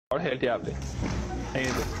har det helt jævlig,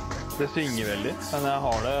 egentlig. Det svinger veldig, men jeg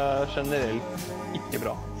har det generelt ikke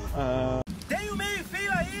bra. Tem o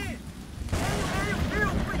meio-fio aí! Tem o meio-fio!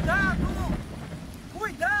 Cuidado!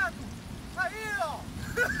 Cuidado! Aí, ó!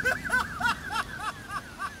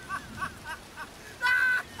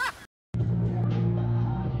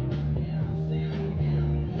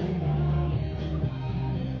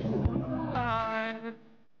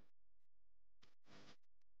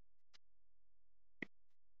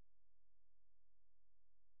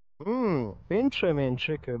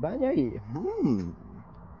 Męczy chyba i.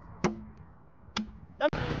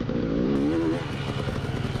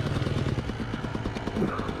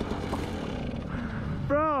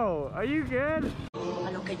 Bro, are you good?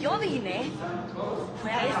 A lo que yo vine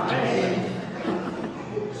fue a esto.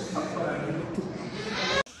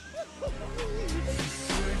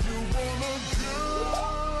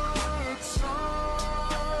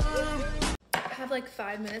 I have like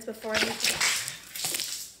 5 minutes before I need to go.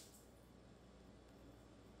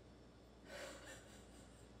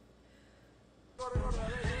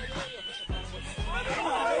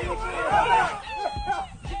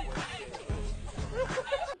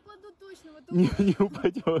 Не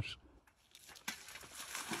упадешь.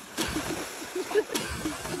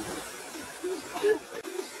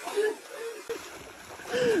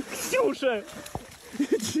 Ксюша!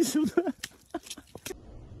 Иди сюда.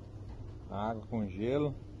 Água com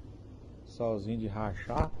gelo, solzinho de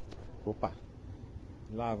rachar. Opa!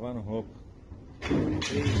 Lavando roupa. Tá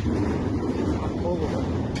fogo,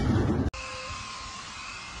 velho.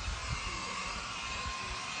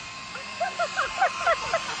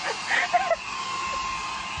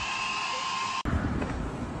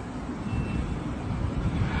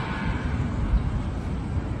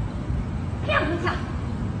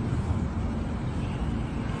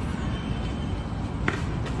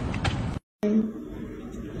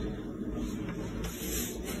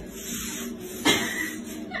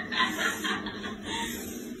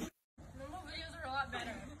 Normal videos are a lot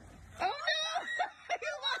better. Oh no!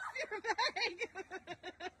 You lost your bag!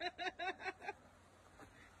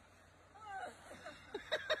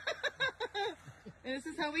 This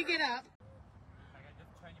is how we get up.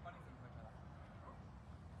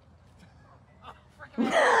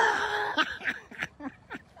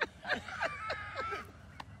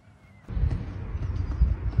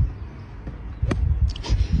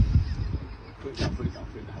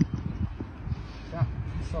 Yeah,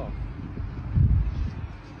 so.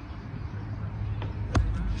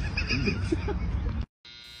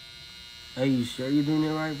 Hey, you sure you're doing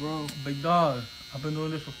it right, bro? Big dog, I've been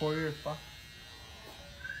doing this for 4 years, fuck.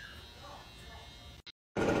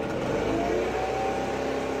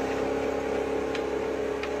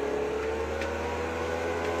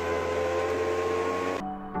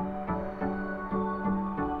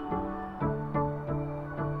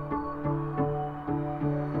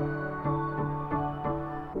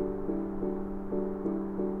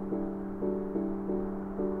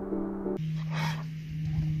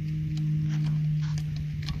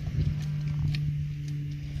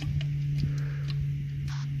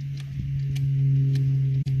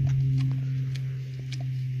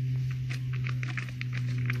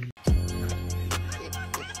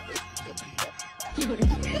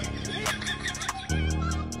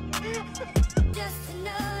 Just to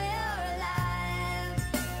know you're alive,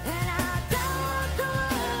 and I don't want the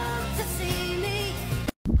world to see me.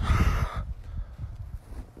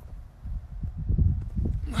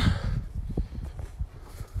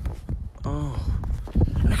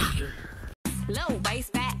 Low waist,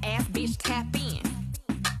 fat ass bitch, tap in.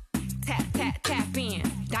 Tap, tap, tap in.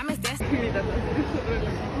 Diamonds, that's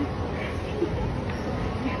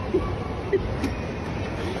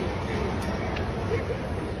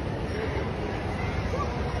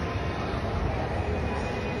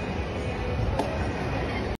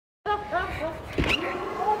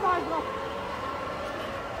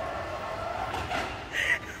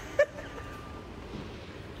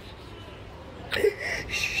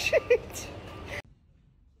Shit!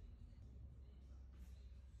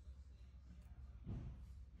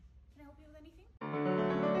 Can I help you with anything?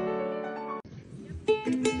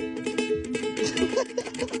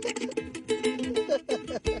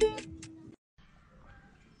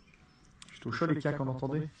 J'étais au chaud les cacs, on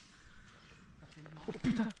entendait. Oh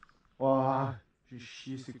putain! Oh, j'ai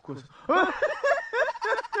chié, c'est quoi ça?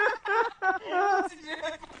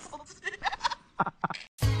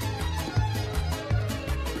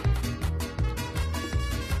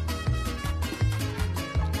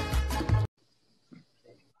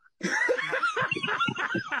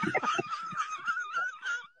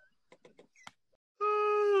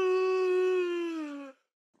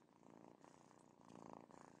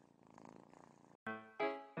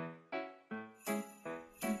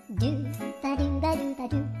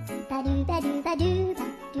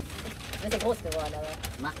 Ist ja groß geworden, aber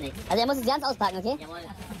macht nichts. Also er muss es ganz auspacken, okay? Jawohl.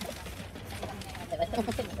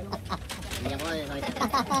 Jawohl, Leute.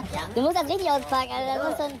 Ja. Du musst das richtig auspacken, also das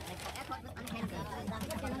muss dann...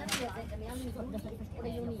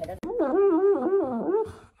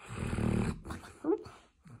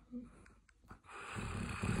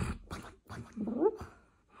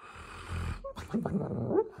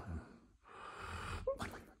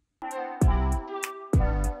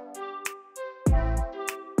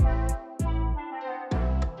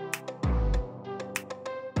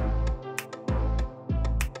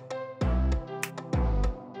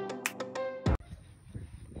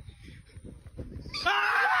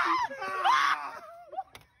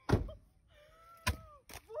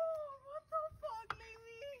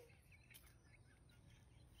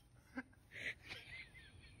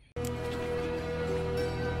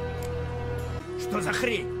 Что за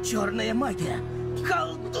хрень? Черная магия!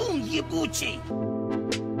 Колдун ебучий!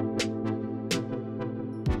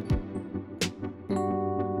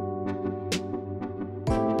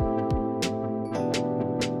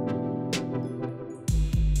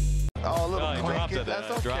 Oh, a little Oh, he clink. dropped it.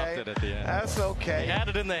 That's okay. Dropped it at the end. That's okay. He had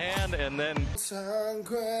it in the hand and then. 惭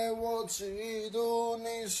愧，我嫉妒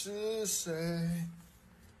你是谁？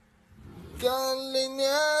干你娘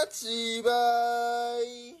几百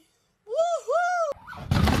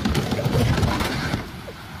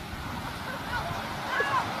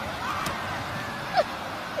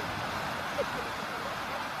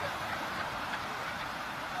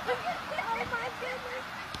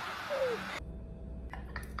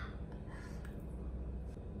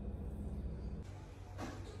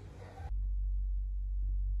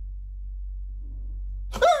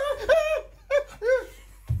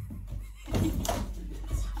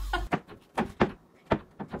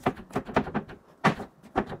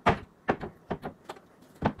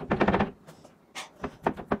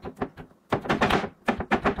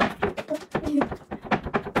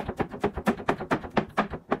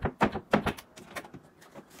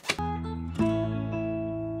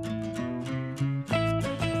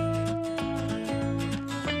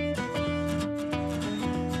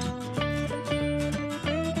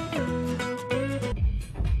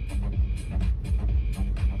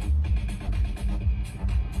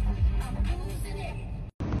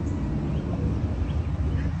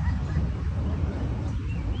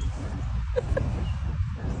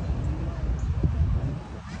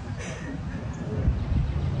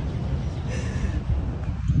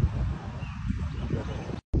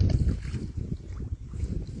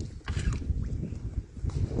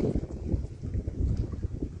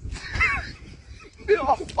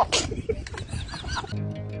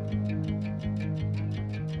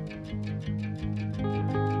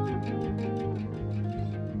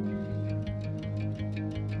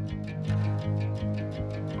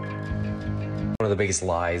One of the biggest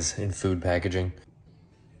lies in food packaging.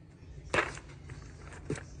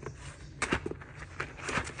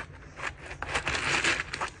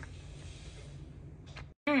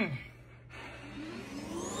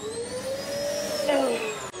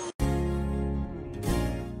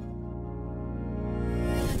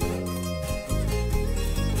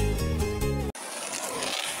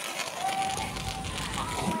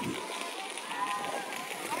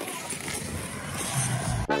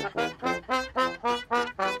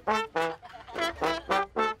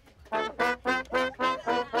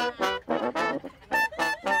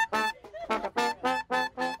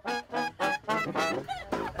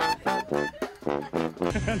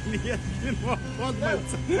 Нет, вот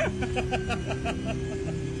мальца.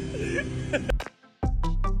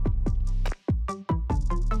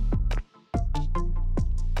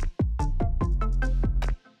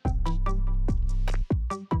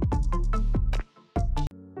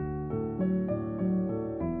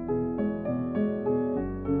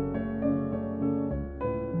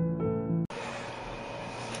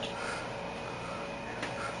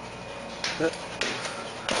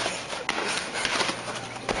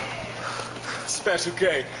 Special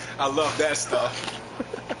K. I love that stuff.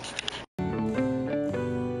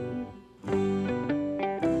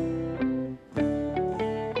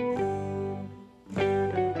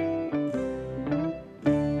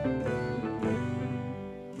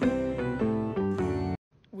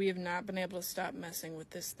 We have not been able to stop messing with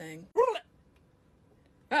this thing.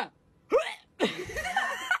 Ah!